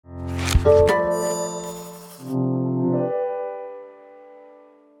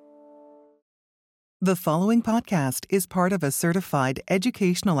The following podcast is part of a certified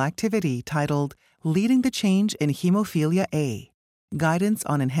educational activity titled Leading the Change in Hemophilia A, Guidance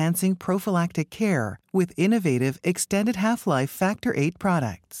on Enhancing Prophylactic Care with Innovative Extended Half-Life Factor VIII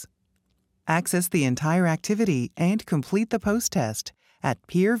Products. Access the entire activity and complete the post-test at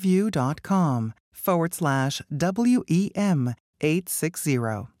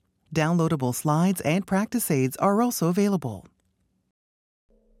peerview.com/WEM860. Downloadable slides and practice aids are also available.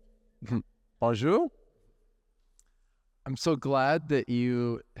 Bonjour. I'm so glad that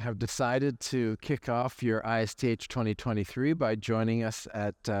you have decided to kick off your ISTH 2023 by joining us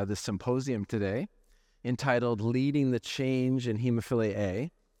at this symposium today entitled Leading the Change in Hemophilia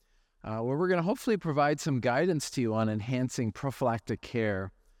A, where we're going to hopefully provide some guidance to you on enhancing prophylactic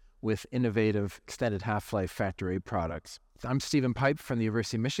care with innovative extended half-life Factor VIII products. I'm Stephen Pipe from the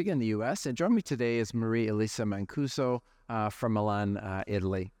University of Michigan, the U.S., and joining me today is Maria Elisa Mancuso from Milan,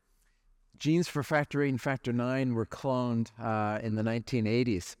 Italy. Genes for Factor VIII and Factor IX were cloned in the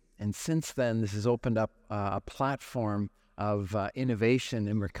 1980s, and since then this has opened up a platform of innovation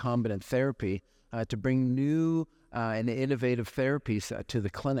in recombinant therapy to bring new and innovative therapies to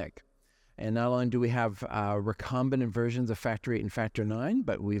the clinic. And not only do we have recombinant versions of Factor VIII and Factor IX,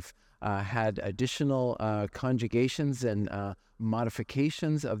 but we've had additional conjugations and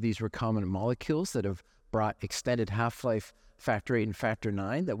modifications of these recombinant molecules that have brought extended half-life Factor VIII and Factor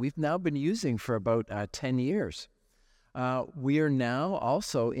IX that we've now been using for about 10 years. We are now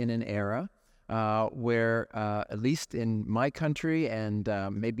also in an era where, at least in my country and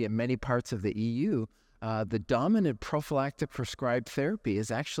maybe in many parts of the EU, the dominant prophylactic prescribed therapy is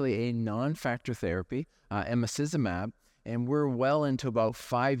actually a non-factor therapy, emicizumab, and we're well into about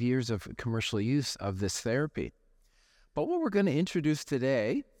 5 years of commercial use of this therapy. But what we're going to introduce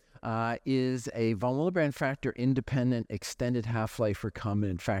today is a von Willebrand factor independent extended half-life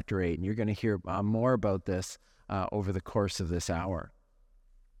recombinant Factor VIII. And you're going to hear more about this over the course of this hour.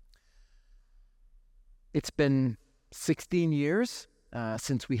 It's been 16 years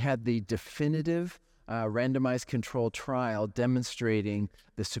since we had the definitive randomized controlled trial demonstrating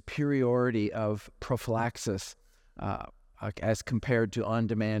the superiority of prophylaxis as compared to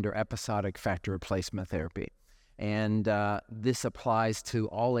on-demand or episodic factor replacement therapy. And this applies to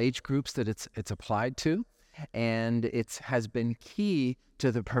all age groups that it's applied to, and it has been key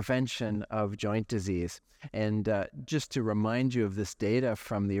to the prevention of joint disease. And just to remind you of this data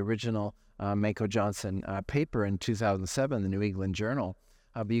from the original Mako-Johnson paper in 2007, the New England Journal,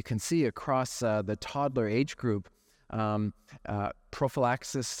 but you can see across the toddler age group,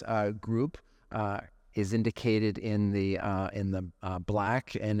 prophylaxis group is indicated in the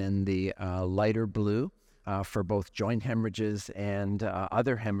black and in the lighter blue. For both joint hemorrhages and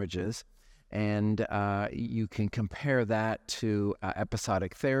other hemorrhages. And you can compare that to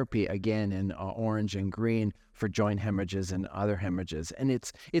episodic therapy, again, in orange and green for joint hemorrhages and other hemorrhages. And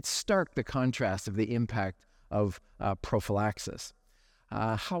it's stark, the contrast of the impact of prophylaxis.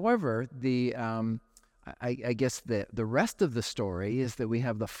 However, I guess the rest of the story is that we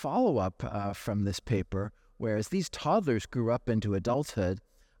have the follow-up from this paper, whereas these toddlers grew up into adulthood,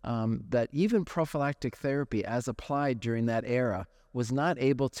 that even prophylactic therapy as applied during that era was not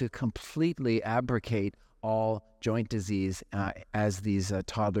able to completely abrogate all joint disease as these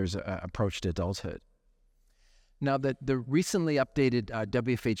toddlers approached adulthood. Now, the recently updated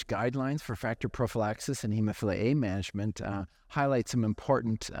WFH guidelines for factor prophylaxis and hemophilia A management highlight some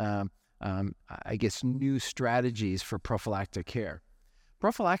important, new strategies for prophylactic care.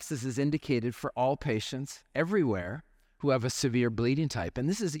 Prophylaxis is indicated for all patients everywhere who have a severe bleeding type, and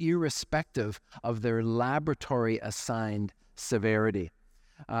this is irrespective of their laboratory-assigned severity.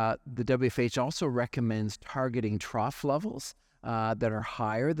 The WFH also recommends targeting trough levels that are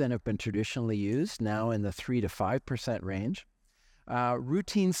higher than have been traditionally used, now in the 3 to 5% range.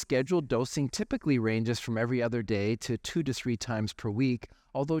 Routine scheduled dosing typically ranges from every other day to 2 to 3 times per week,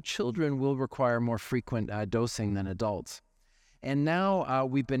 although children will require more frequent dosing than adults. And now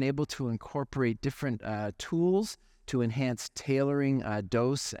we've been able to incorporate different tools to enhance tailoring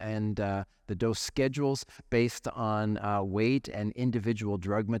dose and the dose schedules based on weight and individual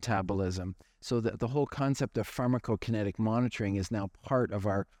drug metabolism. So that the whole concept of pharmacokinetic monitoring is now part of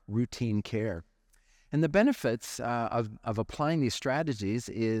our routine care. And the benefits of applying these strategies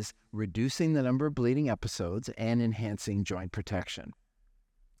is reducing the number of bleeding episodes and enhancing joint protection.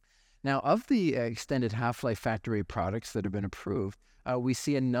 Now, of the extended half-life Factor VIII products that have been approved, we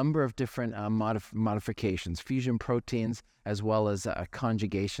see a number of different modifications, fusion proteins, as well as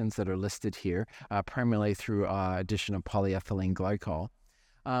conjugations that are listed here, primarily through addition of polyethylene glycol.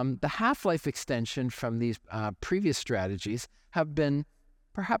 The half-life extension from these previous strategies have been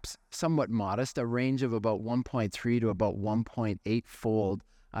perhaps somewhat modest, a range of about 1.3 to about 1.8 fold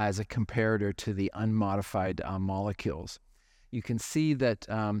as a comparator to the unmodified molecules. You can see that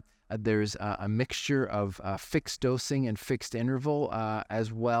there's a mixture of fixed dosing and fixed interval,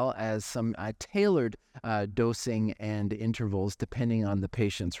 as well as some tailored dosing and intervals depending on the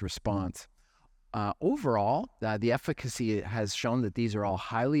patient's response. Overall, the efficacy has shown that these are all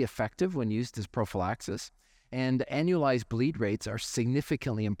highly effective when used as prophylaxis, and annualized bleed rates are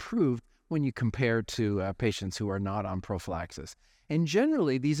significantly improved when you compare to patients who are not on prophylaxis. And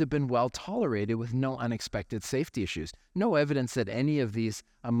generally, these have been well tolerated with no unexpected safety issues. No evidence that any of these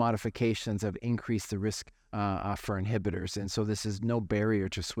modifications have increased the risk for inhibitors, and so this is no barrier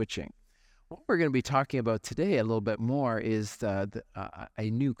to switching. What we're going to be talking about today a little bit more is a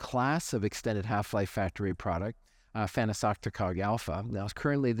new class of extended half-life factor VIII product, fanosoctocog alpha. Now,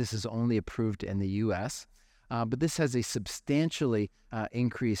 currently, this is only approved in the U.S., but this has a substantially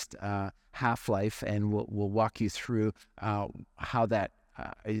increased half-life, and we'll walk you through how that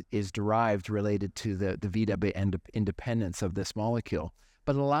is derived related to the VW independence of this molecule.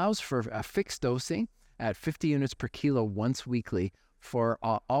 But it allows for a fixed dosing at 50 units per kilo once weekly for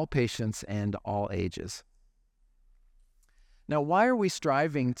all patients and all ages. Now, why are we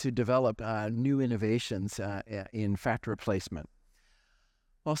striving to develop new innovations in factor replacement?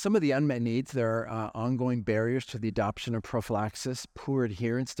 Well, some of the unmet needs, there are ongoing barriers to the adoption of prophylaxis, poor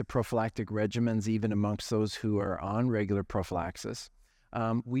adherence to prophylactic regimens, even amongst those who are on regular prophylaxis.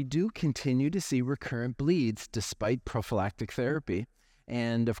 We do continue to see recurrent bleeds despite prophylactic therapy.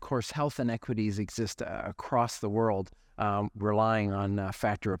 And of course, health inequities exist across the world, relying on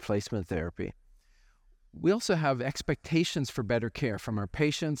factor replacement therapy. We also have expectations for better care from our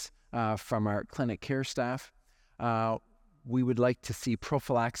patients, from our clinic care staff. We would like to see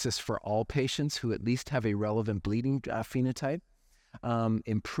prophylaxis for all patients who at least have a relevant bleeding phenotype,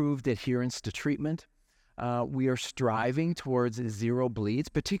 improved adherence to treatment. We are striving towards zero bleeds,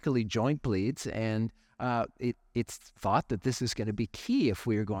 particularly joint bleeds, and it's thought that this is going to be key if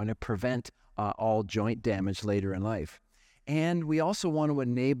we are going to prevent all joint damage later in life. And we also want to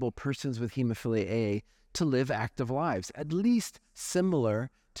enable persons with hemophilia A to live active lives, at least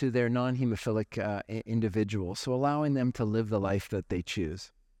similar to their non-hemophilic individuals, so allowing them to live the life that they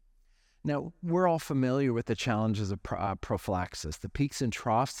choose. Now, we're all familiar with the challenges of prophylaxis. The peaks and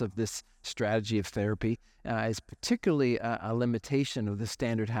troughs of this strategy of therapy is particularly a limitation of the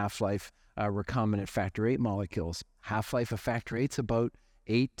standard half-life recombinant factor VIII molecules. Half-life of factor VIII is about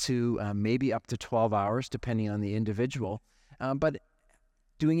 8 to maybe up to 12 hours, depending on the individual. But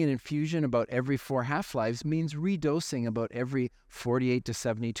doing an infusion about every 4 half-lives means redosing about every 48 to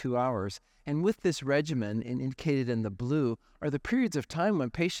 72 hours. And with this regimen, indicated in the blue, are the periods of time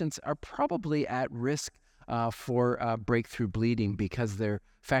when patients are probably at risk for breakthrough bleeding because their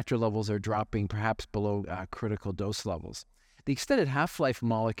factor levels are dropping perhaps below critical dose levels. The extended half-life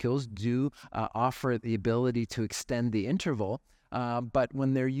molecules do offer the ability to extend the interval, but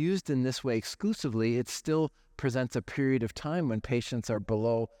when they're used in this way exclusively, it still presents a period of time when patients are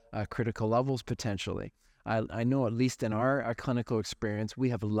below critical levels potentially. I know, at least in our clinical experience, we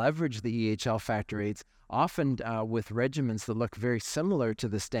have leveraged the EHL factor VIIIs, often with regimens that look very similar to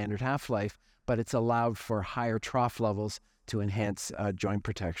the standard half-life, but it's allowed for higher trough levels to enhance joint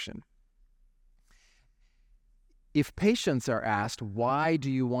protection. If patients are asked, why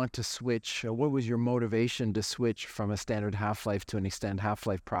do you want to switch, or what was your motivation to switch from a standard half-life to an extended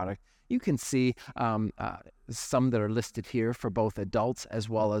half-life product, you can see some that are listed here for both adults as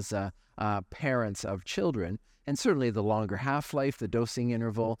well as parents of children. And certainly the longer half-life, the dosing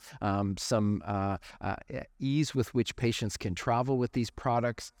interval, some ease with which patients can travel with these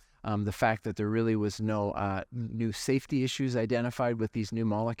products, the fact that there really was no new safety issues identified with these new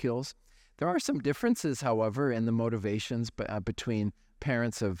molecules. There are some differences, however, in the motivations between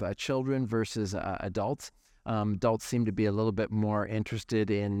parents of children versus adults. Adults seem to be a little bit more interested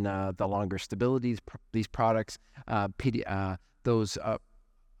in the longer stability these products. Those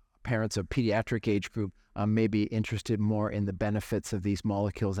parents of pediatric age group may be interested more in the benefits of these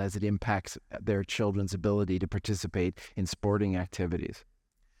molecules as it impacts their children's ability to participate in sporting activities.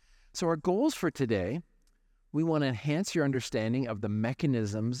 So our goals for today: we want to enhance your understanding of the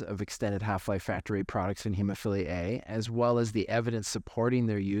mechanisms of extended half-life factor VIII products in hemophilia A, as well as the evidence supporting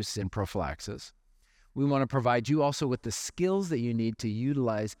their use in prophylaxis. We want to provide you also with the skills that you need to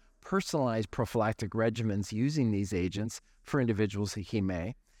utilize personalized prophylactic regimens using these agents for individuals with Hem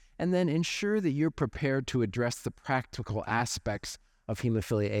A, and then ensure that you're prepared to address the practical aspects of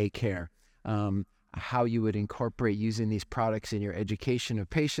hemophilia A care, how you would incorporate using these products in your education of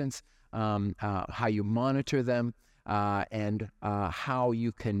patients, how you monitor them, and how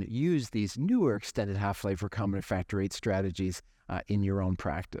you can use these newer extended half-life recombinant factor VIII strategies in your own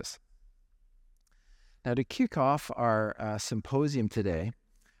practice. Now, to kick off our symposium today,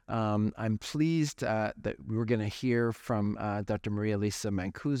 I'm pleased that we're going to hear from Dr. Maria Elisa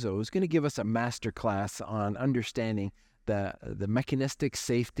Mancuso, who's going to give us a masterclass on understanding the mechanistic,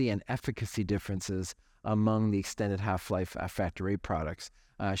 safety, and efficacy differences among the extended half-life factor VIII products.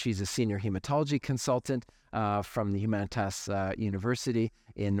 She's a senior hematology consultant from the Humanitas University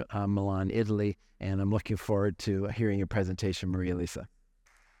in Milan, Italy, and I'm looking forward to hearing your presentation, Maria Elisa.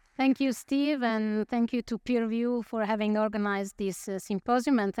 Thank you, Steve, and thank you to PeerView for having organized this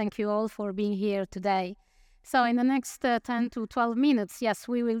symposium, and thank you all for being here today. So in the next 10 to 12 minutes, yes,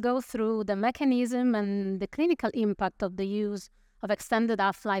 we will go through the mechanism and the clinical impact of the use of extended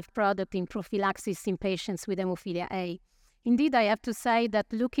half-life product in prophylaxis in patients with hemophilia A. Indeed, I have to say that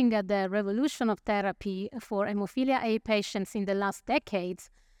looking at the revolution of therapy for hemophilia A patients in the last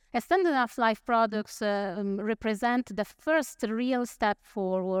decades, extended half-life products represent the first real step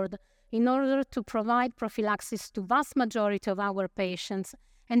forward in order to provide prophylaxis to vast majority of our patients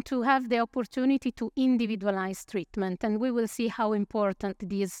and to have the opportunity to individualize treatment. And we will see how important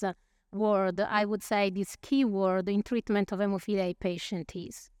this word, I would say this key word in treatment of hemophilia A patient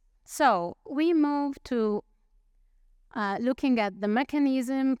is. So we move to looking at the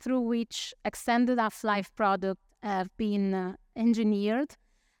mechanism through which extended half-life products have been engineered.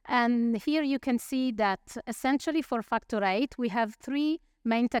 And here you can see that essentially for factor VIII, we have three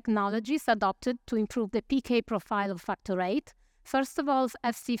main technologies adopted to improve the PK profile of factor VIII. First of all,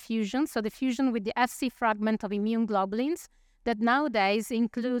 Fc fusion, so the fusion with the Fc fragment of immune globulins that nowadays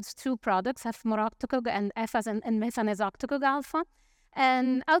includes two products, F-moroctocog and mefanesoctocog alpha.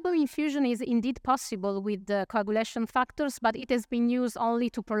 And albumin fusion is indeed possible with the coagulation factors, but it has been used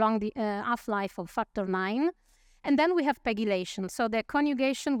only to prolong the half-life of factor IX. And then we have pegylation, so the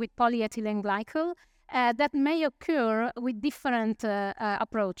conjugation with polyethylene glycol that may occur with different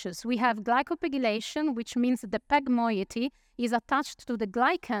approaches. We have glycopegylation, which means that the PEG moiety is attached to the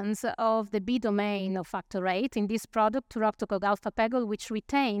glycans of the B domain of factor VIII in this product, turoctocog alpha pegol, which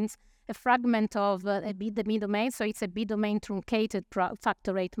retains a fragment of the B domain, so it's a B domain truncated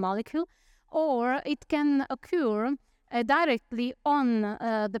factor VIII molecule, or it can occur directly on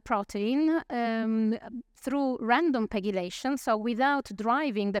the protein through random pegylation, so without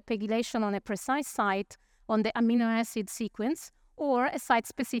driving the pegylation on a precise site on the amino acid sequence, or a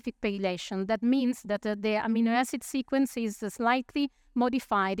site-specific pegylation. That means that the amino acid sequence is slightly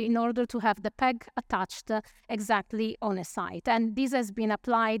modified in order to have the PEG attached exactly on a site. And this has been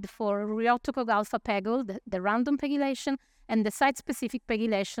applied for rheotocog alpha pegol, the random pegylation, and the site-specific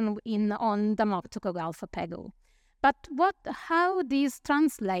pegylation on damoctocog alpha pegol. But how these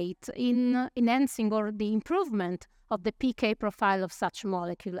translate in enhancing or the improvement of the PK profile of such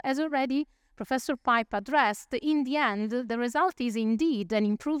molecule? As already Professor Pipe addressed, in the end, the result is indeed an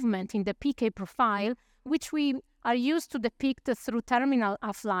improvement in the PK profile, which we are used to depict through terminal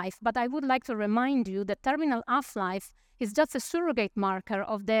half-life. But I would like to remind you that terminal half-life is just a surrogate marker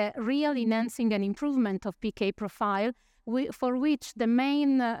of the real enhancing and improvement of PK profile, for which the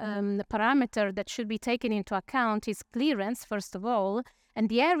main parameter that should be taken into account is clearance, first of all, and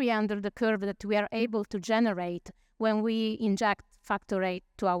the area under the curve that we are able to generate when we inject factor VIII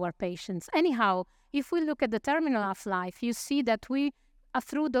to our patients. Anyhow, if we look at the terminal half-life, you see that we,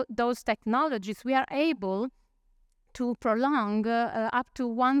 through those technologies, we are able to prolong up to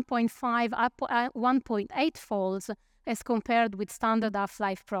 1.5, 1.8 folds as compared with standard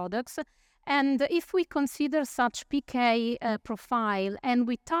half-life products. And if we consider such PK profile and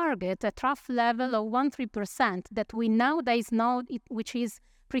we target a trough level of 1-3% that we nowadays know, which is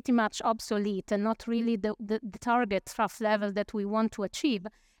pretty much obsolete and not really the target trough level that we want to achieve.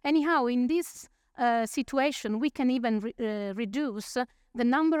 Anyhow, in this situation, we can even reduce the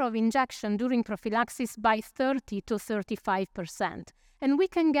number of injections during prophylaxis by 30 to 35%. And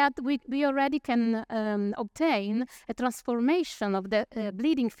we already can obtain a transformation of the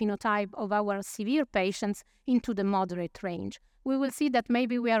bleeding phenotype of our severe patients into the moderate range. We will see that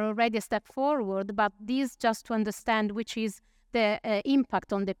maybe we are already a step forward, but this just to understand which is the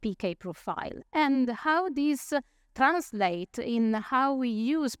impact on the PK profile and how these translate in how we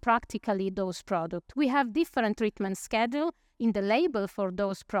use practically those products. We have different treatment schedule in the label for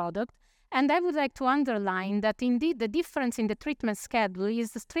those products. And I would like to underline that indeed the difference in the treatment schedule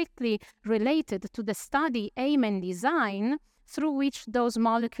is strictly related to the study aim and design through which those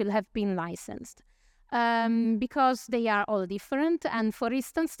molecules have been licensed. Because they are all different. And for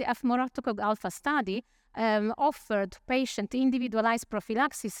instance, the F-moroctocog alpha study offer to patient individualized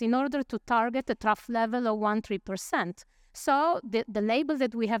prophylaxis in order to target a trough level of 1-3%. So the label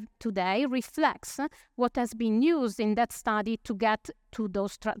that we have today reflects what has been used in that study to get to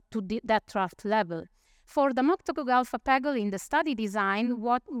that trough level. For the democtocog alpha pegol in the study design,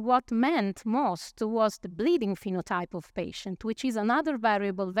 what meant most was the bleeding phenotype of patient, which is another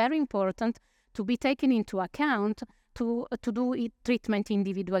variable very important to be taken into account to do treatment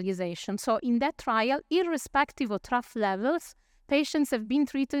individualization. So in that trial, irrespective of trough levels, patients have been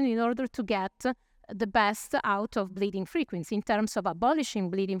treated in order to get the best out of bleeding frequency in terms of abolishing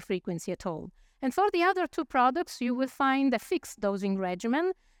bleeding frequency at all. And for the other two products, you will find a fixed dosing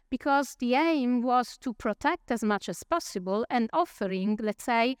regimen because the aim was to protect as much as possible and offering, let's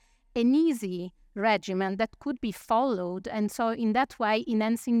say, an easy regimen that could be followed, and so in that way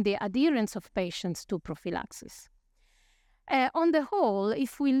enhancing the adherence of patients to prophylaxis. On the whole,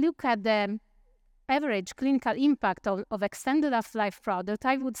 if we look at the average clinical impact of extended half-life product,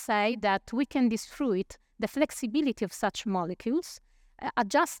 I would say that we can disfruit the flexibility of such molecules,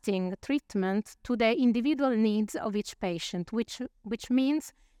 adjusting treatment to the individual needs of each patient, which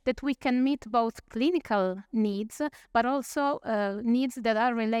means that we can meet both clinical needs, but also needs that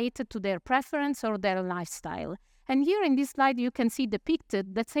are related to their preference or their lifestyle. And here in this slide, you can see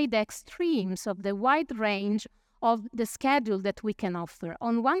depicted, let's say, the extremes of the wide range of the schedule that we can offer.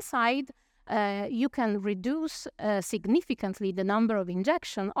 On one side, you can reduce significantly the number of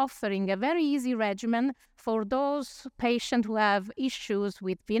injections, offering a very easy regimen for those patients who have issues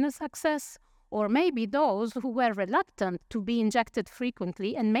with venous access, or maybe those who were reluctant to be injected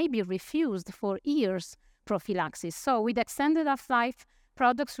frequently and maybe refused for years prophylaxis. So with extended half-life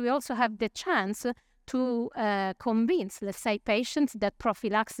products, we also have the chance to convince, let's say, patients that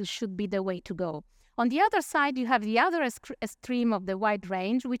prophylaxis should be the way to go. On the other side, you have the other extreme of the wide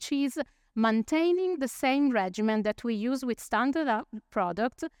range, which is maintaining the same regimen that we use with standard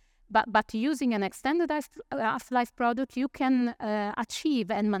product, but using an extended half-life product, you can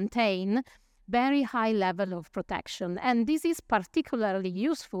achieve and maintain very high level of protection. And this is particularly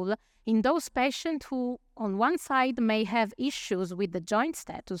useful in those patients who, on one side, may have issues with the joint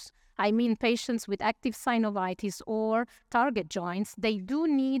status. I mean, patients with active synovitis or target joints, they do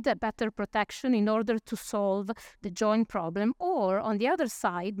need a better protection in order to solve the joint problem. Or, on the other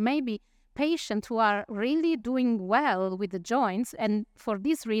side, maybe patients who are really doing well with the joints, and for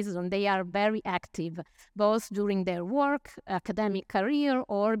this reason they are very active, both during their work, academic career,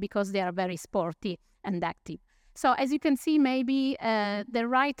 or because they are very sporty and active. So as you can see, maybe the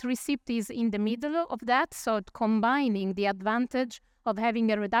right recipe is in the middle of that, so combining the advantage of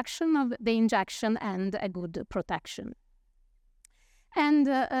having a reduction of the injection and a good protection. And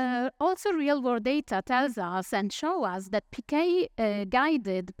also real-world data tells us and show us that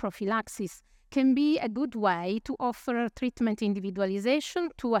PK-guided prophylaxis can be a good way to offer treatment individualization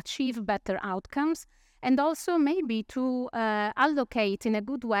to achieve better outcomes, and also maybe to allocate in a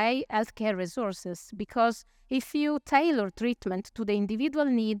good way healthcare resources, because if you tailor treatment to the individual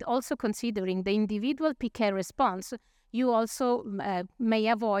need, also considering the individual PK response, you also may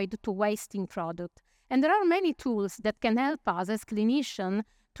avoid to wasting product. And there are many tools that can help us as clinicians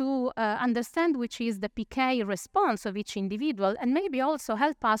to understand which is the PK response of each individual, and maybe also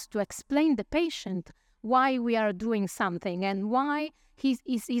help us to explain the patient why we are doing something and why his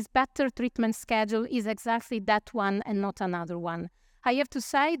better treatment schedule is exactly that one and not another one. I have to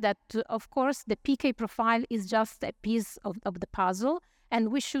say that, of course, the PK profile is just a piece of the puzzle,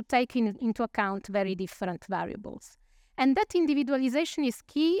 and we should take into account very different variables. And that individualization is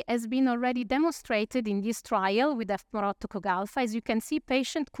key, has been already demonstrated in this trial with democtocog alpha. As you can see,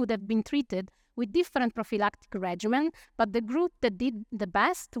 patients could have been treated with different prophylactic regimen, but the group that did the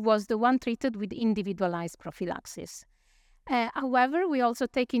best was the one treated with individualized prophylaxis. However, we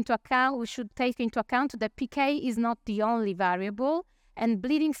should take into account that PK is not the only variable, and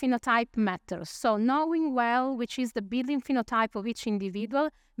bleeding phenotype matters. So knowing well which is the bleeding phenotype of each individual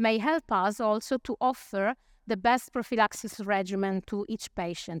may help us also to offer the best prophylaxis regimen to each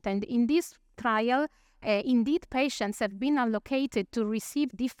patient. And in this trial, indeed, patients have been allocated to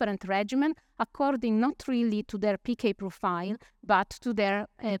receive different regimen according not really to their PK profile, but to their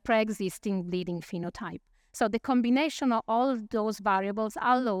pre-existing bleeding phenotype. So the combination of all those variables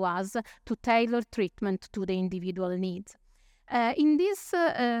allow us to tailor treatment to the individual needs. In this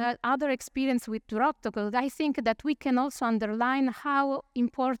other experience with democtocog, I think that we can also underline how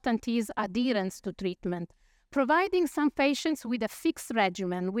important is adherence to treatment. Providing some patients with a fixed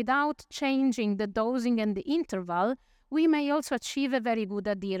regimen without changing the dosing and the interval we may also achieve a very good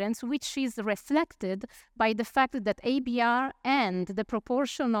adherence, which is reflected by the fact that ABR and the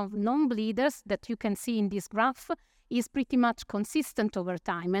proportion of non-bleeders that you can see in this graph is pretty much consistent over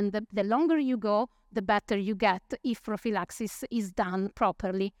time. And the longer you go, the better you get if prophylaxis is done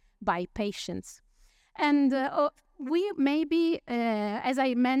properly by patients. And we maybe, as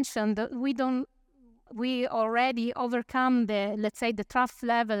I mentioned, we already overcome the trough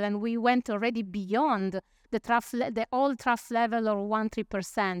level, and we went already beyond the old trough level of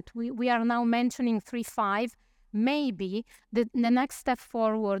 1-3%. We are now mentioning 3-5. Maybe the next step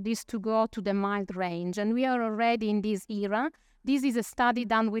forward is to go to the mild range, and we are already in this era. This is a study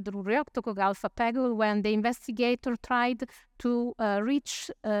done with rheoctocog alpha-pegol when the investigator tried to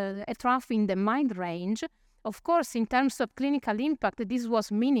reach a trough in the mild range. Of course, in terms of clinical impact, this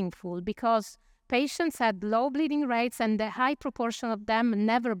was meaningful because patients had low bleeding rates and a high proportion of them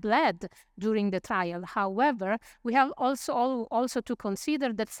never bled during the trial. However, we have also to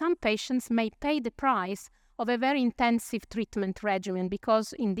consider that some patients may pay the price of a very intensive treatment regimen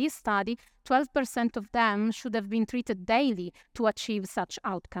because in this study, 12% of them should have been treated daily to achieve such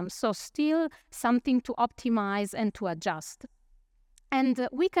outcomes. So still something to optimize and to adjust. And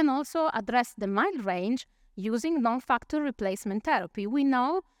we can also address the mild range using non-factor replacement therapy. We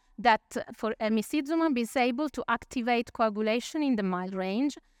know that for emicizumab is able to activate coagulation in the mild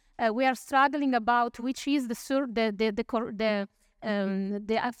range. We are struggling about which is the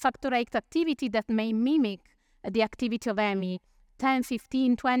factor VIII activity that may mimic the activity of EMI, 10,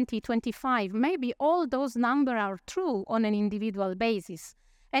 15, 20, 25. Maybe all those numbers are true on an individual basis.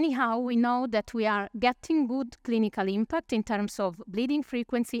 Anyhow, we know that we are getting good clinical impact in terms of bleeding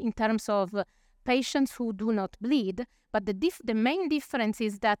frequency, in terms of patients who do not bleed. But the main difference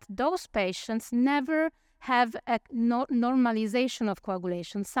is that those patients never have a normalization of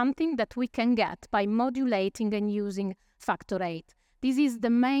coagulation, something that we can get by modulating and using factor VIII. This is the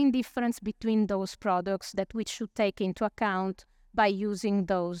main difference between those products that we should take into account by using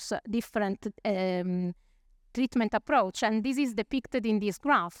those different treatment approach. And this is depicted in this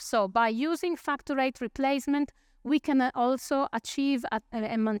graph. So by using factor VIII replacement, we can also achieve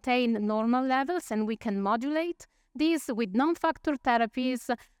and maintain normal levels, and we can modulate this with non-factor therapies.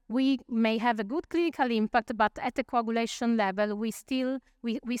 We may have a good clinical impact, but at the coagulation level, we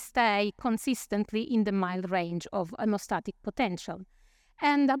stay consistently in the mild range of hemostatic potential.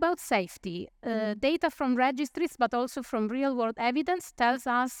 And about safety, data from registries, but also from real-world evidence tells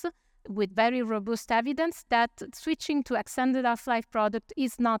us, with very robust evidence, that switching to extended half-life product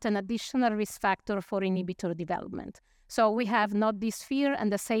is not an additional risk factor for inhibitor development. So we have not this fear,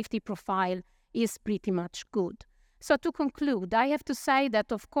 and the safety profile is pretty much good. So to conclude, I have to say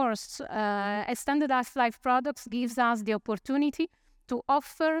that, of course, extended half-life products gives us the opportunity to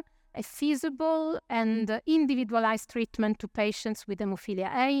offer a feasible and individualized treatment to patients with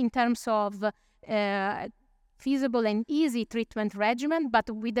hemophilia A in terms of feasible and easy treatment regimen, but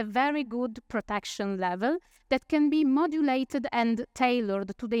with a very good protection level that can be modulated and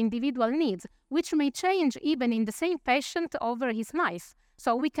tailored to the individual needs, which may change even in the same patient over his life.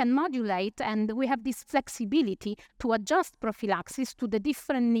 So we can modulate, and we have this flexibility to adjust prophylaxis to the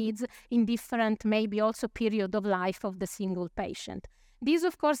different needs in different, maybe also period of life of the single patient. This,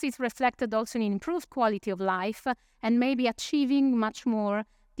 of course, is reflected also in improved quality of life and maybe achieving much more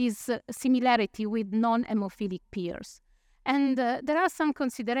this similarity with non-hemophilic peers. And there are some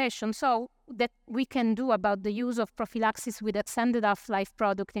considerations that we can do about the use of prophylaxis with extended half-life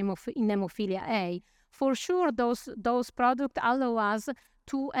product in hemophilia A. For sure, those products allow us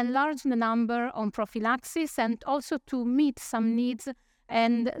to enlarge the number on prophylaxis and also to meet some needs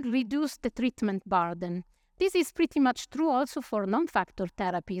and reduce the treatment burden. This is pretty much true also for non-factor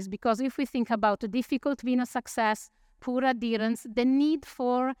therapies, because if we think about difficult venous access, poor adherence, the need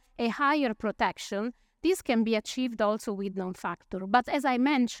for a higher protection, this can be achieved also with non-factor. But as I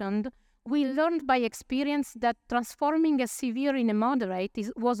mentioned, we learned by experience that transforming a severe in a moderate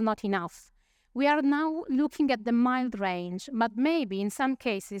was not enough. We are now looking at the mild range, but maybe in some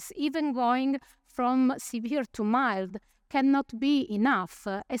cases, even going from severe to mild cannot be enough,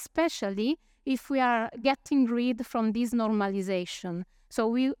 especially if we are getting rid from this normalization. So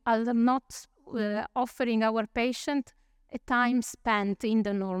we are not offering our patient a time spent in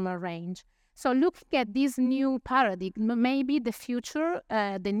the normal range. So looking at this new paradigm, maybe the future,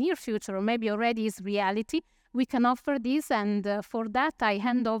 the near future, or maybe already is reality, we can offer this. And for that, I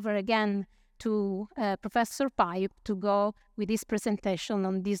hand over again to Professor Pipe to go with this presentation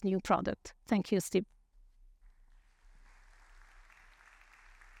on this new product. Thank you, Steve.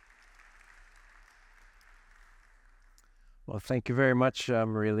 Well, thank you very much,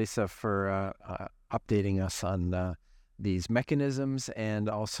 Maria Lisa, for updating us on these mechanisms and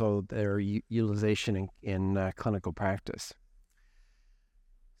also their utilization in clinical practice.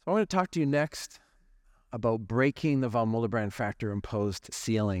 So I want to talk to you next about breaking the von Willebrand factor-imposed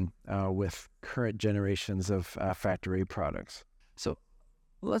ceiling with current generations of factor VIII products. So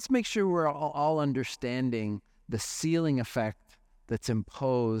let's make sure we're all understanding the ceiling effect that's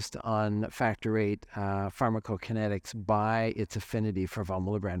imposed on factor VIII pharmacokinetics by its affinity for von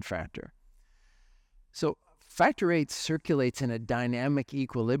Willebrand factor. So factor VIII circulates in a dynamic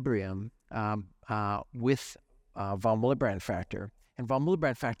equilibrium with von Willebrand factor, and von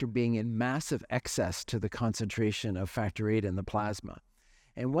Willebrand factor being in massive excess to the concentration of factor VIII in the plasma.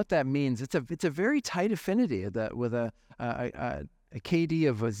 And what that means, it's a very tight affinity with a KD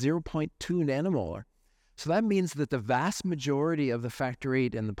of 0.2 nanomolar. So that means that the vast majority of the factor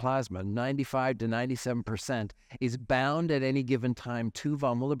VIII in the plasma, 95 to 97%, is bound at any given time to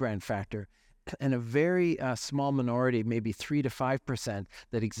von Willebrand factor, and a very small minority, maybe 3 to 5%,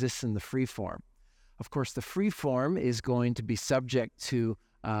 that exists in the free form. Of course, the free form is going to be subject to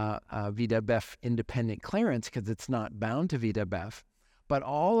VWF independent clearance because it's not bound to VWF, but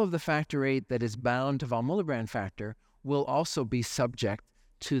all of the factor VIII that is bound to von Willebrand factor will also be subject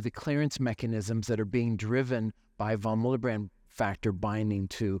to the clearance mechanisms that are being driven by von Willebrand factor binding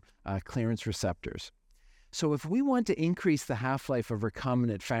to clearance receptors. So if we want to increase the half-life of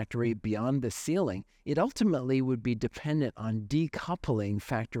recombinant factor VIII beyond the ceiling, it ultimately would be dependent on decoupling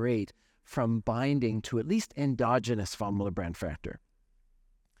factor VIII from binding to at least endogenous von Willebrand factor.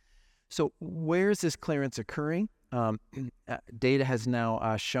 So where is this clearance occurring? Data has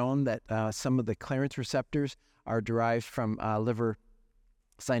now shown that some of the clearance receptors are derived from liver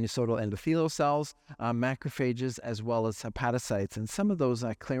sinusoidal endothelial cells, macrophages, as well as hepatocytes. And some of those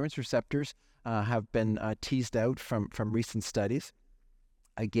clearance receptors have been teased out from recent studies.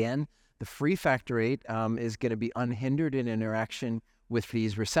 Again, the free factor VIII is going to be unhindered in interaction with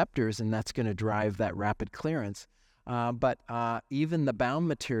these receptors, and that's going to drive that rapid clearance. But even the bound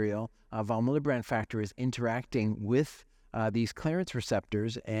material, von Willebrand factor, is interacting with these clearance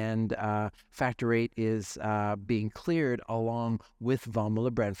receptors, and factor VIII is being cleared along with von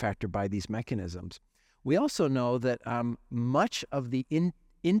Willebrand factor by these mechanisms. We also know that much of the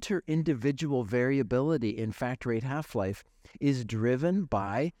inter-individual variability in factor VIII half-life is driven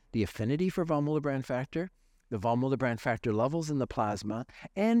by the affinity for von Willebrand factor, the von Willebrand factor levels in the plasma,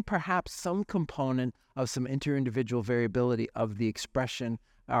 and perhaps some component of some inter-individual variability of the expression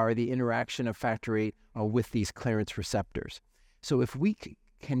or the interaction of factor VIII with these clearance receptors. So if we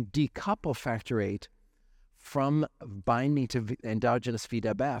can decouple factor VIII from binding to endogenous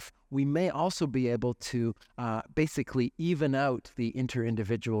VWF, we may also be able to basically even out the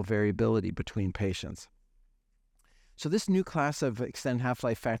inter-individual variability between patients. So this new class of extended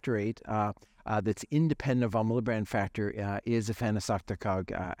half-life factor VIII that's independent of von Willebrand factor is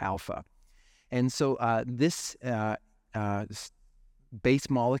efanesoctocog alpha. And so this base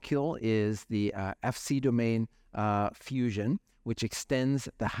molecule is the Fc domain fusion, which extends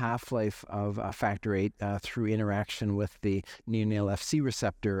the half-life of factor VIII through interaction with the neonatal Fc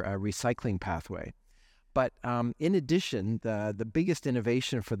receptor recycling pathway. But in addition, the biggest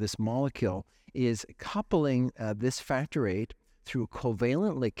innovation for this molecule is coupling this factor VIII through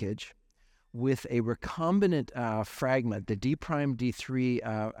covalent linkage with a recombinant fragment, the D'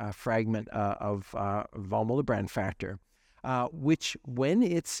 D3 fragment of von Willebrand factor, which when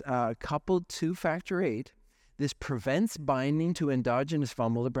it's coupled to factor VIII, this prevents binding to endogenous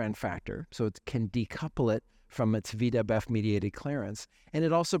von Willebrand factor, so it can decouple it from its VWF-mediated clearance, and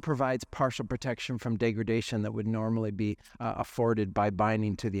it also provides partial protection from degradation that would normally be afforded by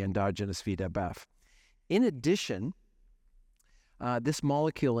binding to the endogenous VWF. In addition, this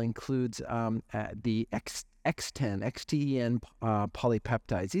molecule includes the X10, XTEN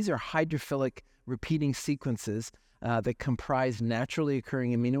polypeptides. These are hydrophilic repeating sequences that comprise naturally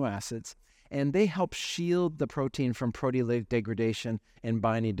occurring amino acids, and they help shield the protein from proteolytic degradation and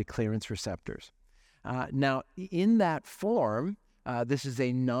binding to clearance receptors. Now, in that form, this is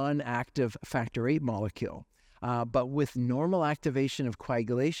a non-active factor VIII molecule, but with normal activation of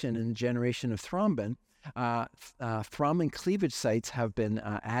coagulation and generation of thrombin, thrombin cleavage sites have been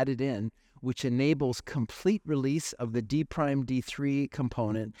added in, which enables complete release of the D' D3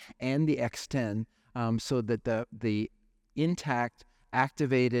 component and the X10, so that the intact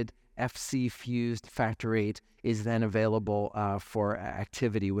activated Fc-fused factor VIII is then available for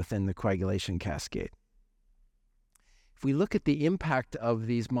activity within the coagulation cascade. If we look at the impact of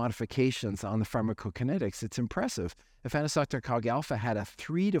these modifications on the pharmacokinetics, it's impressive. Efanesoctocog alpha had a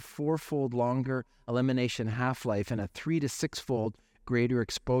 3 to 4-fold longer elimination half-life and a 3 to 6-fold greater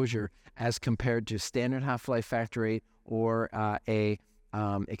exposure as compared to standard half-life factor VIII or a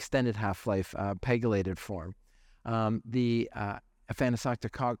extended half-life pegylated form. The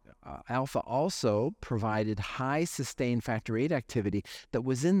efanesoctocog alpha also provided high sustained factor VIII activity that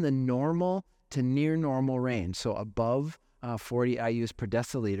was in the normal to near normal range, so above 40 IUs per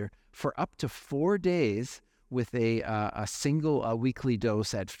deciliter for up to 4 days with a single weekly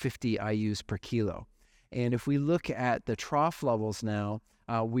dose at 50 IUs per kilo. And if we look at the trough levels now,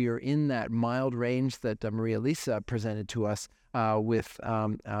 we are in that mild range that Maria Lisa presented to us with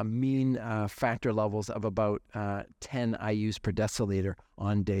mean factor levels of about 10 IUs per deciliter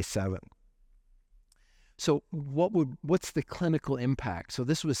on day 7. So what's the clinical impact? So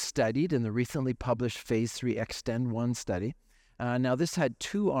this was studied in the recently published phase III Extend-1 study. Now this had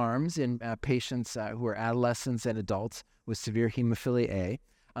 2 arms in patients who are adolescents and adults with severe hemophilia A.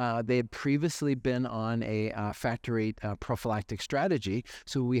 They had previously been on a factor VIII prophylactic strategy,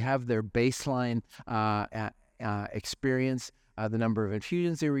 so we have their baseline experience, the number of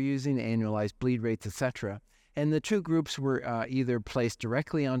infusions they were using, the annualized bleed rates, etc. And the 2 groups were either placed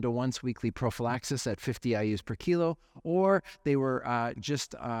directly onto once-weekly prophylaxis at 50 IUs per kilo, or they were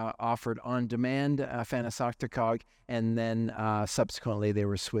just offered on-demand efanesoctocog, and then subsequently they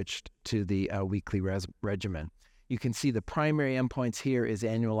were switched to the weekly regimen. You can see the primary endpoints here is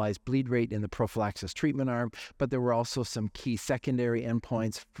annualized bleed rate in the prophylaxis treatment arm, but there were also some key secondary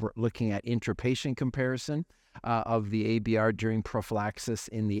endpoints for looking at intra-patient comparison of the ABR during prophylaxis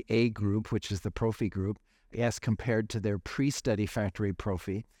in the A group, which is the prophy group, as compared to their pre-study factor VIII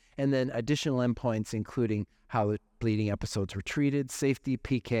prophy, and then additional endpoints including how the bleeding episodes were treated, safety,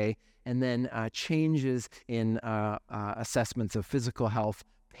 PK, and then changes in assessments of physical health,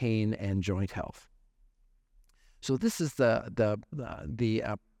 pain, and joint health. So this is the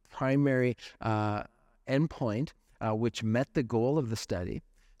primary endpoint which met the goal of the study.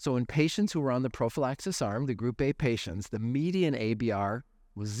 So in patients who were on the prophylaxis arm, the group A patients, the median ABR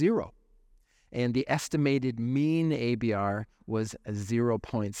was 0. And the estimated mean ABR was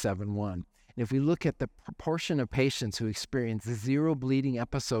 0.71. And if we look at the proportion of patients who experienced 0 bleeding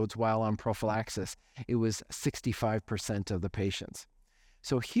episodes while on prophylaxis, it was 65% of the patients.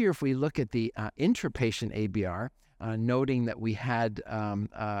 So here, if we look at the intra-patient ABR, noting that we had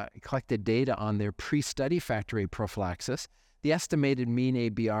collected data on their pre-study factor VIII prophylaxis, the estimated mean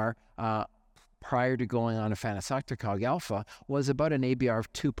ABR prior to going on efanesoctocog alpha was about an ABR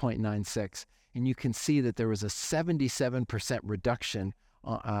of 2.96. And you can see that there was a 77% reduction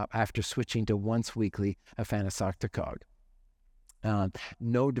after switching to once-weekly efanesoctocog.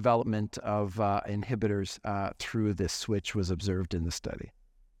 No development of inhibitors through this switch was observed in the study.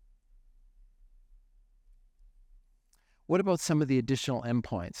 What about some of the additional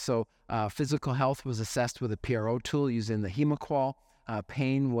endpoints? So physical health was assessed with a PRO tool using the HemoQual.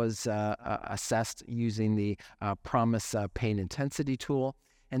 Pain was assessed using the PROMIS pain intensity tool.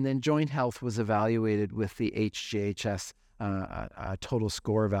 And then joint health was evaluated with the HJHS total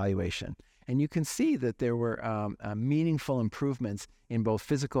score evaluation. And you can see that there were meaningful improvements in both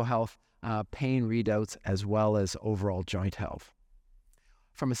physical health, pain readouts, as well as overall joint health.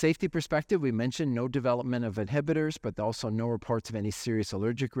 From a safety perspective, we mentioned no development of inhibitors, but also no reports of any serious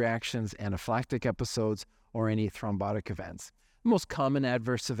allergic reactions, anaphylactic episodes, or any thrombotic events. The most common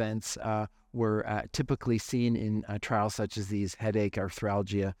adverse events were typically seen in trials such as these: headache,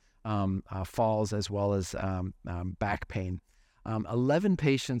 arthralgia, falls, as well as back pain. 11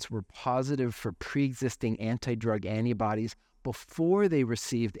 patients were positive for pre-existing anti-drug antibodies before they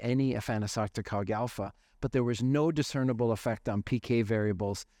received any efanesoctocog alpha, but there was no discernible effect on PK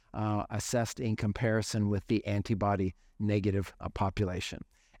variables assessed in comparison with the antibody-negative population.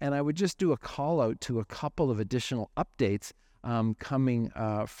 And I would just do a call out to a couple of additional updates coming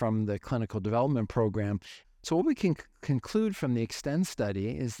from the clinical development program. So what we can conclude from the Extend study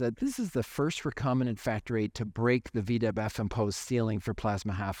is that this is the first recombinant factor VIII to break the VDEB-F imposed ceiling for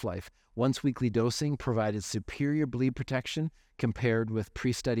plasma half-life. Once-weekly dosing provided superior bleed protection compared with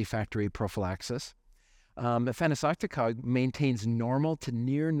pre-study factor VIII prophylaxis. Efanesoctocog maintains normal to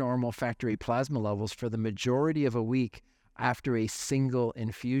near normal factor VIII plasma levels for the majority of a week after a single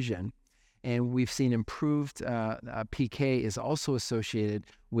infusion. And we've seen improved PK is also associated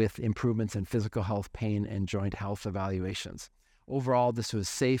with improvements in physical health, pain, and joint health evaluations. Overall, this was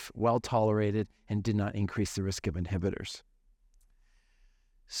safe, well-tolerated, and did not increase the risk of inhibitors.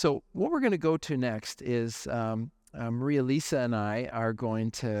 So what we're going to go to next is Maria Lisa and I are going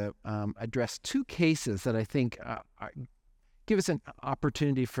to address 2 cases that I think give us an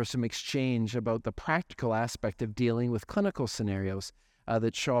opportunity for some exchange about the practical aspect of dealing with clinical scenarios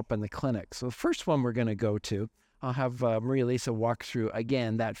that show up in the clinic. So the first one we're going to go to, I'll have Maria Lisa walk through,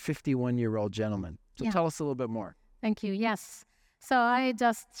 again, that 51-year-old gentleman. So tell us a little bit more. Thank you. Yes. So I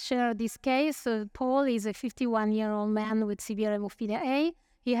just share this case. Paul is a 51-year-old man with severe hemophilia A.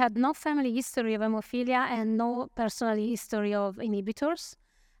 He had no family history of hemophilia and no personal history of inhibitors.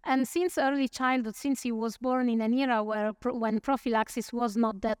 And since early childhood, since he was born in an era when prophylaxis was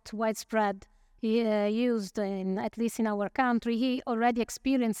not that widespread, used at least in our country, he already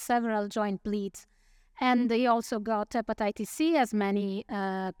experienced several joint bleeds. And he also got hepatitis C, as many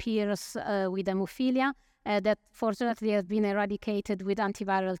peers with hemophilia, that fortunately have been eradicated with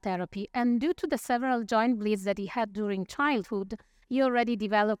antiviral therapy. And due to the several joint bleeds that he had during childhood, he already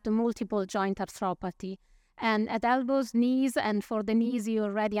developed multiple joint arthropathy. And at elbows, knees, and for the knees, he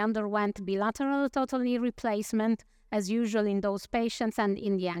already underwent bilateral total knee replacement, as usual in those patients, and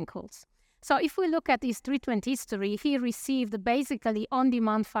in the ankles. So if we look at his treatment history, he received basically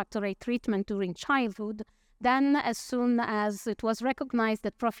on-demand factor VIII treatment during childhood. Then, as soon as it was recognized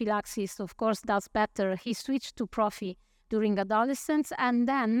that prophylaxis, of course, does better, he switched to prophy during adolescence. And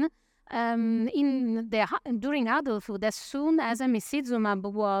then, during adulthood, as soon as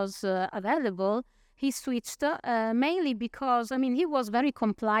emicizumab was available, he switched mainly because, he was very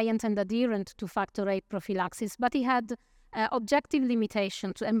compliant and adherent to factor VIII prophylaxis, but he had objective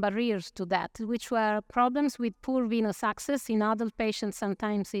limitations and barriers to that, which were problems with poor venous access. In adult patients,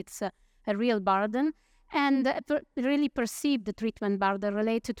 sometimes it's a real burden, and really perceived the treatment burden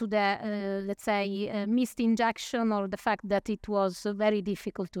related to the, missed injection or the fact that it was very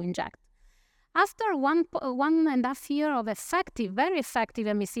difficult to inject. After 1.5 years of very effective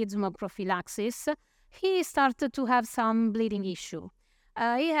emicizumab prophylaxis, he started to have some bleeding issue.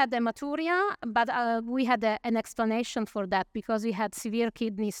 He had hematuria, but we had an explanation for that because he had severe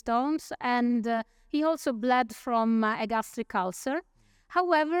kidney stones, and he also bled from a gastric ulcer.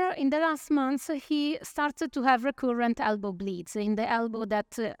 However, in the last months, he started to have recurrent elbow bleeds in the elbow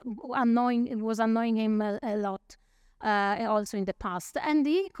that was annoying him a lot also in the past. And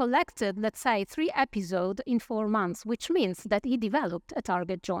he collected, 3 episodes in 4 months, which means that he developed a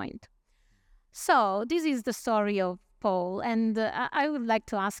target joint. So this is the story of Paul, and I would like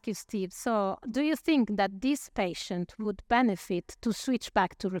to ask you, Steve, so do you think that this patient would benefit to switch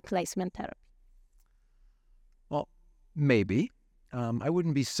back to replacement therapy? Well, maybe. I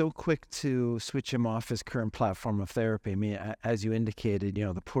wouldn't be so quick to switch him off his current platform of therapy. As you indicated,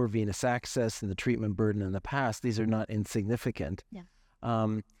 the poor venous access and the treatment burden in the past, these are not insignificant. Yeah.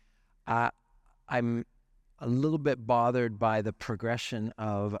 I'm a little bit bothered by the progression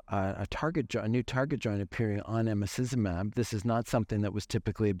of a new target joint appearing on emicizumab. This is not something that was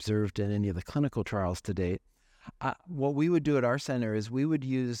typically observed in any of the clinical trials to date. What we would do at our center is we would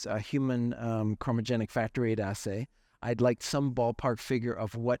use a human chromogenic factor VIII assay. I'd like some ballpark figure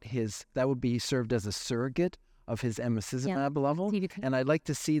of that would be served as a surrogate of his emicizumab level. And I'd like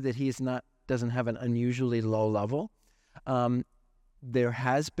to see that doesn't have an unusually low level. There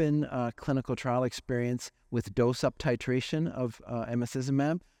has been clinical trial experience with dose up titration of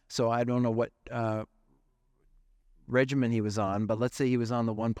emicizumab. So I don't know what regimen he was on, but let's say he was on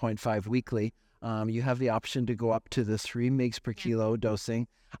the 1.5 weekly. You have the option to go up to the 3 mg per kilo dosing.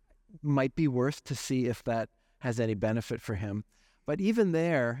 Might be worth to see if that has any benefit for him. But even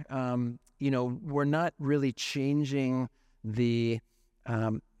there, we're not really changing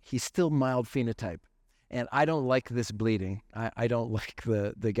he's still mild phenotype. And I don't like this bleeding. I don't like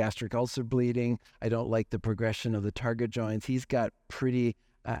the gastric ulcer bleeding. I don't like the progression of the target joints. He's got pretty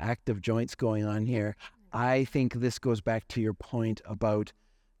active joints going on here. I think this goes back to your point about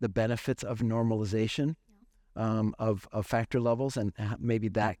the benefits of normalization of factor levels, and maybe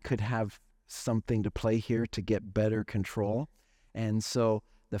that could have something to play here to get better control. And so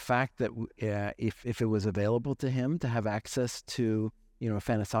the fact that if it was available to him to have access to a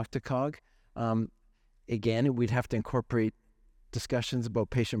fanosoctocog, again, we'd have to incorporate discussions about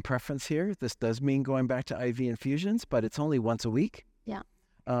patient preference here. This does mean going back to IV infusions, but it's only once a week. Yeah.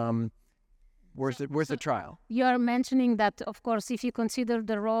 Where's the trial? You're mentioning that, of course, if you consider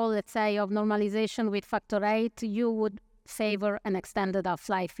the role, let's say, of normalization with factor VIII, you would favor an extended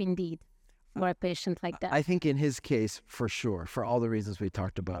half-life indeed for a patient like that. I think in his case, for sure, for all the reasons we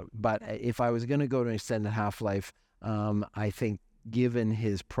talked about. But if I was going to go to an extended half-life, I think given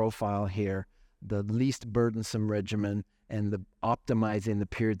his profile here, the least burdensome regimen and the optimizing the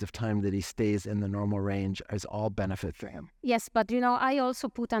periods of time that he stays in the normal range is all benefit for him. Yes, but I also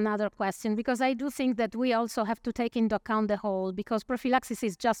put another question, because I do think that we also have to take into account the whole, because prophylaxis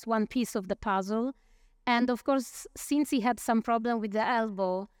is just one piece of the puzzle. And of course, since he had some problem with the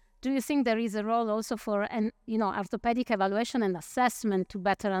elbow, do you think there is a role also for an orthopedic evaluation and assessment to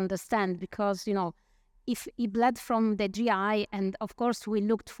better understand? Because if he bled from the GI, and of course we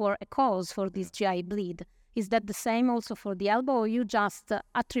looked for a cause for this GI bleed, Is that the same also for the elbow, or you just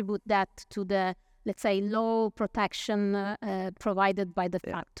attribute that to the, let's say, low protection provided by the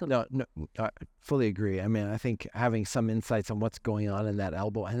factor? No, I fully agree. I mean, I think having some insights on what's going on in that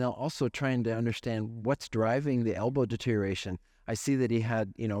elbow, and also trying to understand what's driving the elbow deterioration. I see that he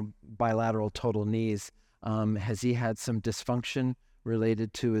had, bilateral total knees. Has he had some dysfunction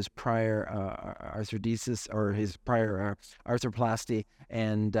related to his prior arthrodesis or his prior arthroplasty?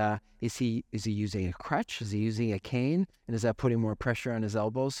 And is he using a crutch? Is he using a cane? And is that putting more pressure on his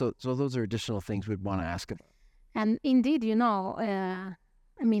elbows? So those are additional things we'd want to ask about. And indeed,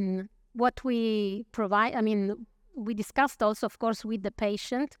 what we provide, we discussed also, of course, with the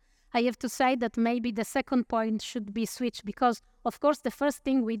patient. I have to say that maybe the second point should be switched because, of course, the first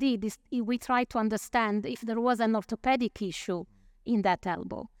thing we did is we tried to understand if there was an orthopedic issue in that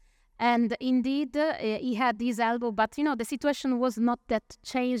elbow. And indeed, he had this elbow, but, the situation was not that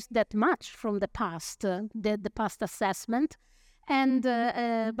changed that much from the past, the past assessment. And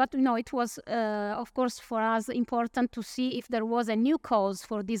but it was, of course, for us important to see if there was a new cause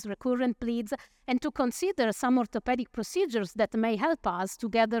for these recurrent bleeds and to consider some orthopedic procedures that may help us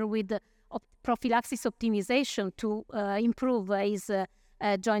together with prophylaxis optimization to improve his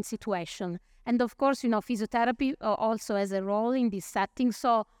joint situation. And of course, physiotherapy also has a role in this setting.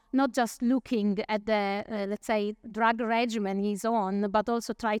 So not just looking at the, let's say, drug regimen he's on, but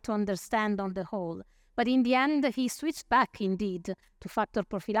also try to understand on the whole. But in the end, he switched back, indeed, to factor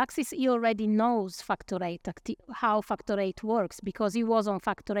prophylaxis. He already knows factor VIII, how factor VIII works, because he was on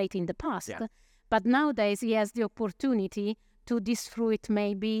factor VIII in the past. Yeah. But nowadays, he has the opportunity to disfruit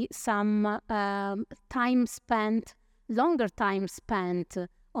maybe some longer time spent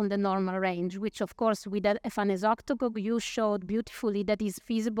on the normal range, which, of course, with an efanesoctocog, you showed beautifully that is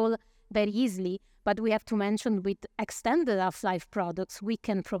feasible very easily. But we have to mention with extended half-life products, we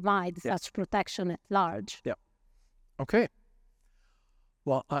can provide such protection at large. Yeah. Okay.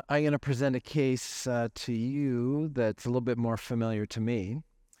 Well, I'm going to present a case to you that's a little bit more familiar to me.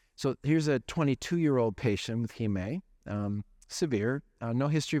 So here's a 22-year-old patient with Heme, severe, no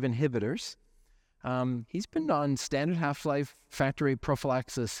history of inhibitors. He's been on standard half-life factor VIII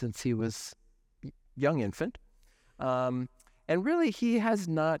prophylaxis since he was young infant. And really, he has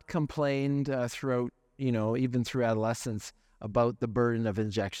not complained throughout, even through adolescence about the burden of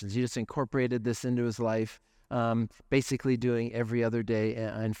injections. He just incorporated this into his life, basically doing every other day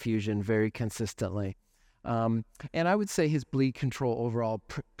infusion very consistently. And I would say his bleed control overall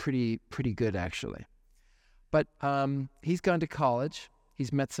pretty good, actually. But he's gone to college.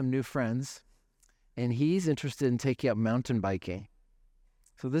 He's met some new friends. And he's interested in taking up mountain biking.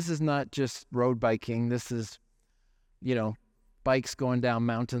 So this is not just road biking. This is, bikes going down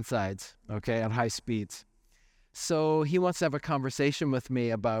mountainsides, at high speeds. So he wants to have a conversation with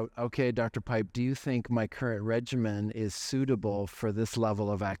me about, okay, Dr. Pipe, do you think my current regimen is suitable for this level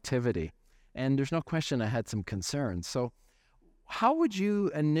of activity? And there's no question I had some concerns. So how would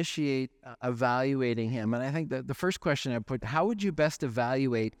you initiate evaluating him? And I think that the first question I put, how would you best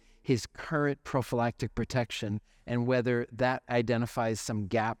evaluate his current prophylactic protection and whether that identifies some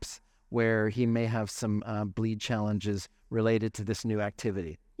gaps where he may have some bleed challenges related to this new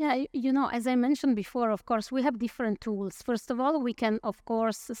activity? Yeah, as I mentioned before, of course, we have different tools. First of all, we can, of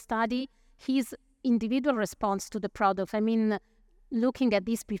course, study his individual response to the product. Looking at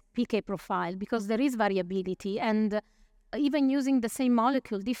this PK profile, because there is variability. And even using the same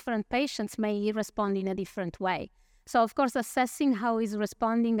molecule, different patients may respond in a different way. So, of course, assessing how he's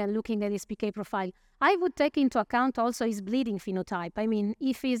responding and looking at his PK profile, I would take into account also his bleeding phenotype.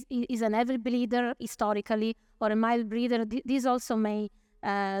 If he's an heavy bleeder historically or a mild bleeder, this also may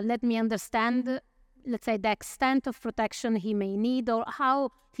let me understand, let's say, the extent of protection he may need or how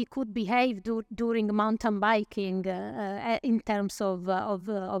he could behave during mountain biking in terms of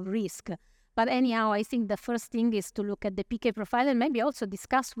risk. But anyhow, I think the first thing is to look at the PK profile and maybe also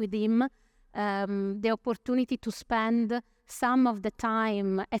discuss with him the opportunity to spend some of the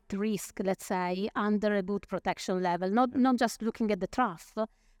time at risk, let's say, under a good protection level. Not just looking at the trough,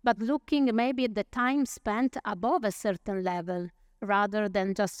 but looking maybe at the time spent above a certain level rather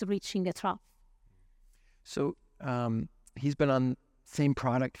than just reaching a trough. So he's been on same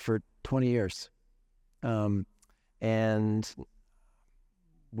product for 20 years. And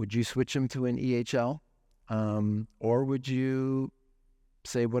would you switch him to an EHL? Or would you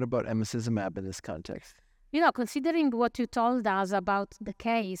say, what about emicizumab in this context? Considering what you told us about the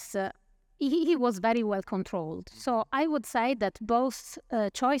case, he was very well controlled. So I would say that both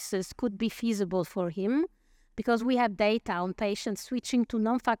choices could be feasible for him because we have data on patients switching to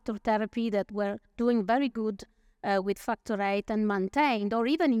non-factor therapy that were doing very good with factor VIII and maintained or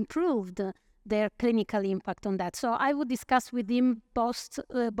even improved their clinical impact on that. So I would discuss with him both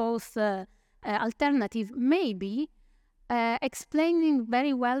alternative, maybe explaining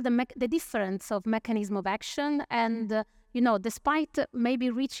very well the difference of mechanism of action and despite maybe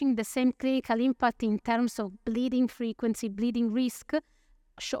reaching the same clinical impact in terms of bleeding frequency, bleeding risk,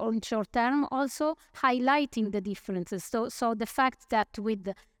 short term, also highlighting the differences. So the fact that with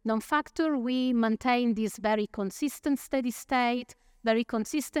non-factor we maintain this very consistent steady state, very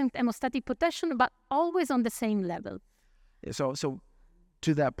consistent hemostatic protection, but always on the same level. So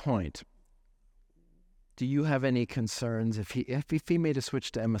to that point, do you have any concerns if he made a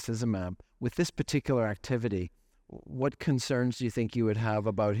switch to emicizumab with this particular activity? What concerns do you think you would have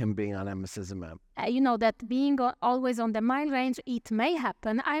about him being on emicizumab? That being always on the mile range, it may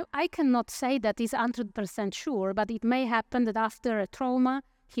happen. I cannot say that is 100% sure, but it may happen that after a trauma,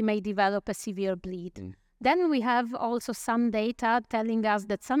 he may develop a severe bleed. Then we have also some data telling us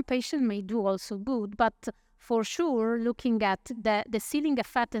that some patients may do also good, but for sure, looking at the ceiling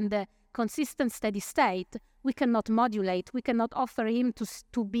effect and the consistent steady state, we cannot modulate. We cannot offer him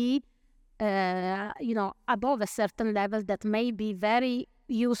to be above a certain level that may be very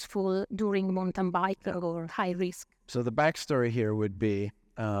useful during mountain biking or high risk. So the backstory here would be,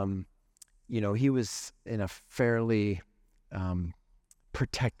 he was in a fairly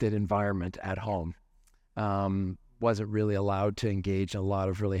protected environment at home. Wasn't really allowed to engage in a lot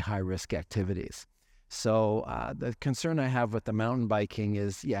of really high-risk activities. So the concern I have with the mountain biking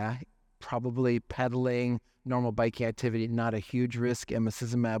is, probably pedaling, normal biking activity, not a huge risk.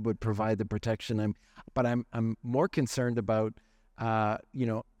 Emicizumab would provide the protection. But I'm more concerned about,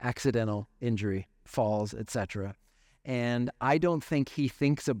 accidental injury, falls, etc. And I don't think he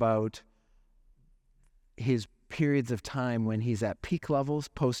thinks about his periods of time when he's at peak levels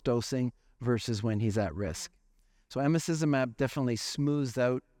post-dosing versus when he's at risk. So emicizumab definitely smooths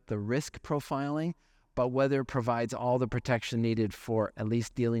out the risk profiling, but whether it provides all the protection needed for at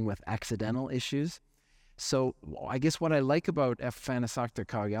least dealing with accidental issues. So I guess what I like about F-fanosoctor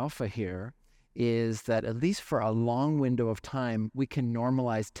Cog alpha here is that at least for a long window of time, we can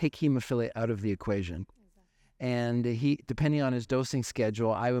take hemophilia out of the equation. And depending on his dosing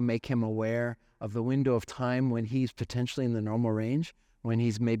schedule, I would make him aware of the window of time when he's potentially in the normal range, when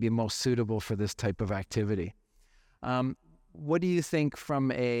he's maybe most suitable for this type of activity. What do you think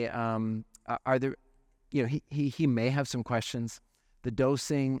from are there, he may have some questions, the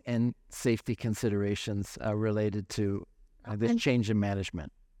dosing and safety considerations related to this change in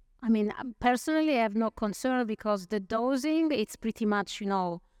management? I mean, personally, I have no concern because the dosing, it's pretty much,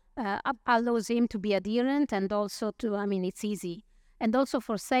 allows him to be adherent and also it's easy. And also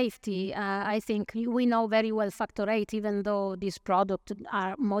for safety, I think we know very well factor VIII, even though these products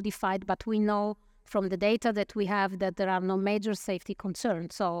are modified, but we know from the data that we have that there are no major safety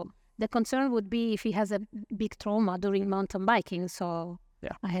concerns. So the concern would be if he has a big trauma during mountain biking. So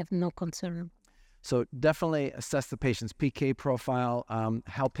I have no concern. So definitely assess the patient's PK profile,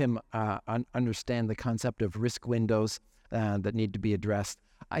 help him understand the concept of risk windows that need to be addressed.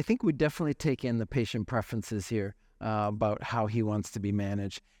 I think we definitely take in the patient preferences here about how he wants to be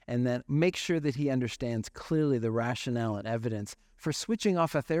managed, and then make sure that he understands clearly the rationale and evidence for switching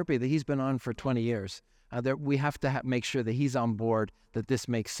off a therapy that he's been on for 20 years. We have to make sure that he's on board, that this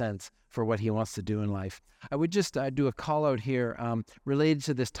makes sense for what he wants to do in life. I would just do a call out here related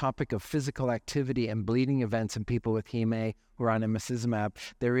to this topic of physical activity and bleeding events in people with Hem-A who are on emicizumab.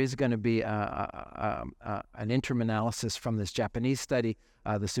 There is going to be an interim analysis from this Japanese study,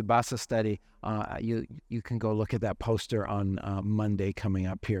 the Tsubasa study. You can go look at that poster on Monday coming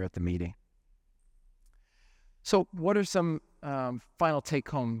up here at the meeting. So what are some final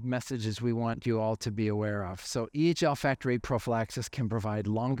take-home messages we want you all to be aware of? So EHL factor VIII prophylaxis can provide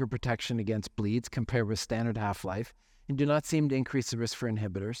longer protection against bleeds compared with standard half-life and do not seem to increase the risk for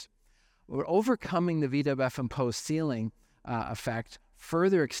inhibitors. We're overcoming the VWF imposed ceiling effect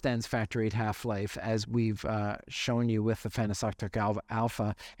further extends factor VIII half-life, as we've shown you with the fanosoctor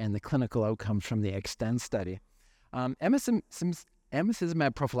alpha and the clinical outcomes from the Extend study.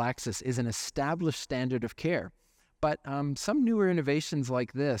 Emicizumab prophylaxis is an established standard of care, but some newer innovations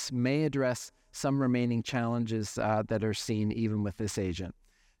like this may address some remaining challenges that are seen even with this agent.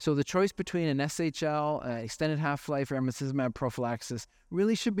 So the choice between an SHL, extended half-life, or emicizumab prophylaxis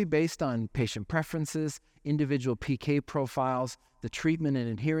really should be based on patient preferences, individual PK profiles, the treatment and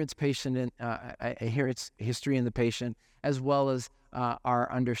adherence adherence history in the patient, as well as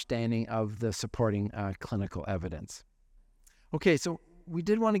our understanding of the supporting clinical evidence. Okay, so we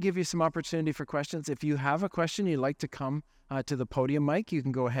did want to give you some opportunity for questions. If you have a question you'd like to come to the podium mic, you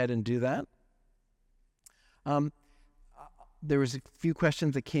can go ahead and do that. There was a few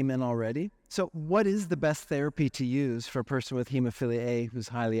questions that came in already. So what is the best therapy to use for a person with hemophilia A who's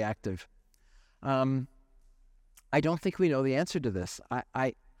highly active? I don't think we know the answer to this.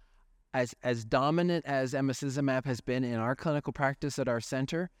 As dominant as emicizumab has been in our clinical practice at our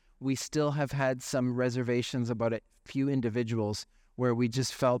center, we still have had some reservations about a few individuals where we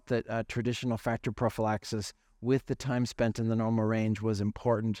just felt that traditional factor prophylaxis with the time spent in the normal range was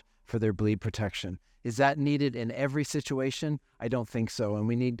important for their bleed protection. Is that needed in every situation? I don't think so. And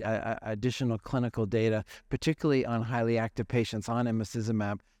we need additional clinical data, particularly on highly active patients on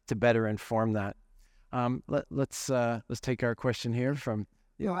emicizumab, to better inform that. Let's take our question here from...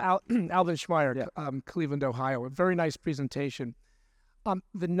 Alvin Schmeier, Cleveland, Ohio. A very nice presentation.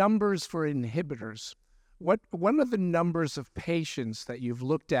 The numbers for inhibitors. What are the numbers of patients that you've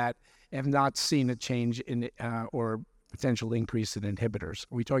looked at have not seen a change in or potential increase in inhibitors?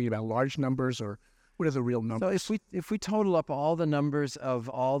 Are we talking about large numbers, or what are the real numbers? So if we total up all the numbers of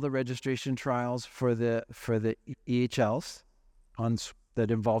all the registration trials for the EHLs that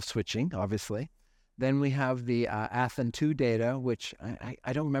involve switching, obviously, then we have the ATHEN-2 data, which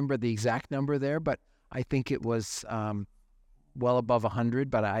I don't remember the exact number there, but I think it was well above 100,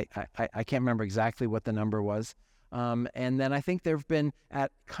 but I can't remember exactly what the number was. And then I think there have been,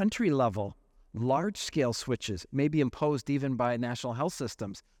 at country level, large-scale switches, maybe imposed even by national health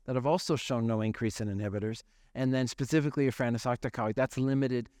systems, that have also shown no increase in inhibitors. And then specifically for fanesoctocog, that's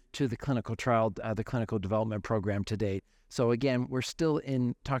limited to the clinical trial, the clinical development program to date. So again, we're still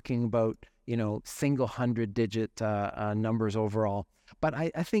talking about, single 100-digit numbers overall. But I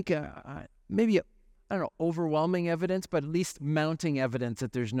think maybe, overwhelming evidence, but at least mounting evidence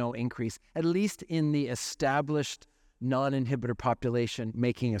that there's no increase, at least in the established non-inhibitor population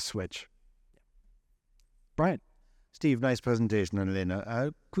making a switch. Brian. Steve, nice presentation. And Elena,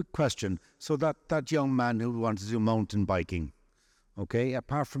 a quick question. So that young man who wants to do mountain biking, okay,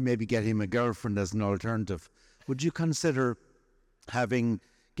 apart from maybe getting him a girlfriend as an alternative, would you consider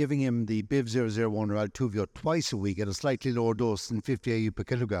giving him the BIV001 or Altuviiio twice a week at a slightly lower dose than 50 AU per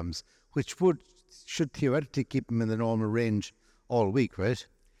kilograms, which should theoretically keep him in the normal range all week, right?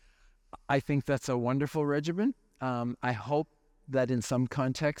 I think that's a wonderful regimen. I hope that in some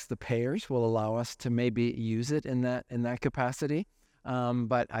context the payers will allow us to maybe use it in that capacity.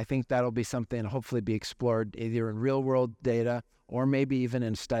 But I think that'll be something to hopefully be explored either in real world data or maybe even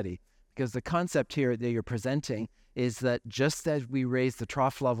in study. Because the concept here that you're presenting is that just as we raise the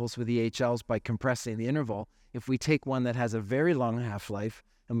trough levels with EHLs by compressing the interval, if we take one that has a very long half-life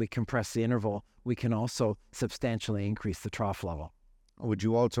and we compress the interval, we can also substantially increase the trough level. Would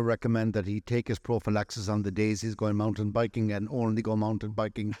you also recommend that he take his prophylaxis on the days he's going mountain biking and only go mountain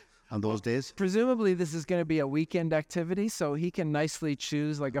biking on those days? Presumably this is going to be a weekend activity, so he can nicely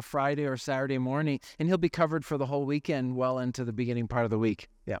choose like a Friday or Saturday morning, and he'll be covered for the whole weekend well into the beginning part of the week.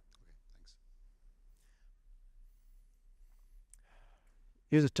 Yeah. Thanks.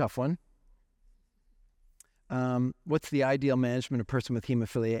 Here's a tough one. What's the ideal management of a person with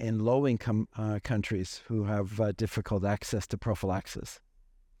hemophilia in low-income countries who have difficult access to prophylaxis?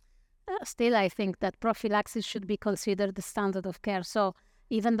 Still, I think that prophylaxis should be considered the standard of care. So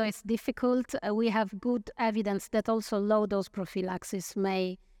even though it's difficult, we have good evidence that also low-dose prophylaxis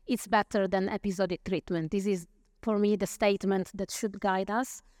it's better than episodic treatment. This is, for me, the statement that should guide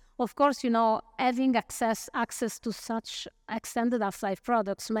us. Of course, having access to such extended half-life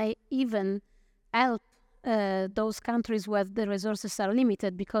products may even help those countries where the resources are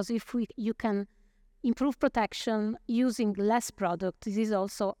limited, because if you can improve protection using less product, this is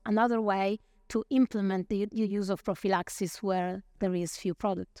also another way to implement the use of prophylaxis where there is few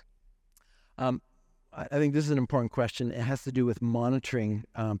product. I think this is an important question. It has to do with monitoring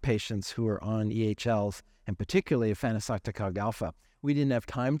patients who are on EHLs, and particularly fanesoctocog alpha. We didn't have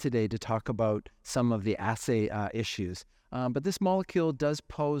time today to talk about some of the assay issues. But this molecule does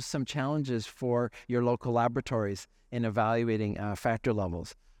pose some challenges for your local laboratories in evaluating factor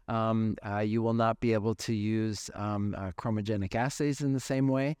levels. You will not be able to use chromogenic assays in the same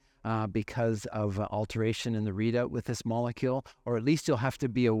way because of alteration in the readout with this molecule, or at least you'll have to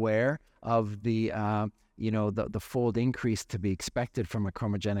be aware of the fold increase to be expected from a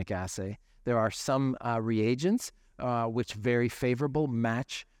chromogenic assay. There are some reagents which very favorable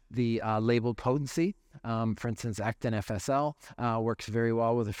match the labeled potency. For instance, Actin-FSL works very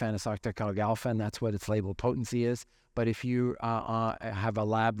well with the fanesoctocog alpha, and that's what its labeled potency is. But if you have a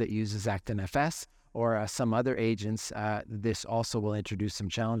lab that uses Actin-FS or some other agents, this also will introduce some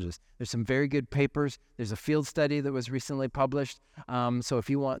challenges. There's some very good papers. There's a field study that was recently published. So if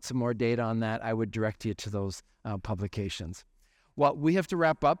you want some more data on that, I would direct you to those publications. Well, we have to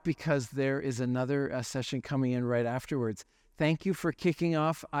wrap up because there is another session coming in right afterwards. thank you for kicking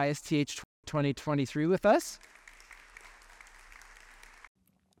off ISTH 2023 with us.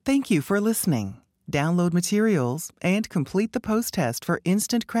 Thank you for listening. Download materials and complete the post-test for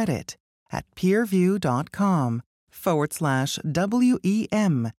instant credit at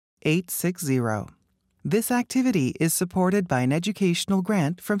peerview.com/WEM860. This activity is supported by an educational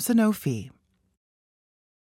grant from Sanofi.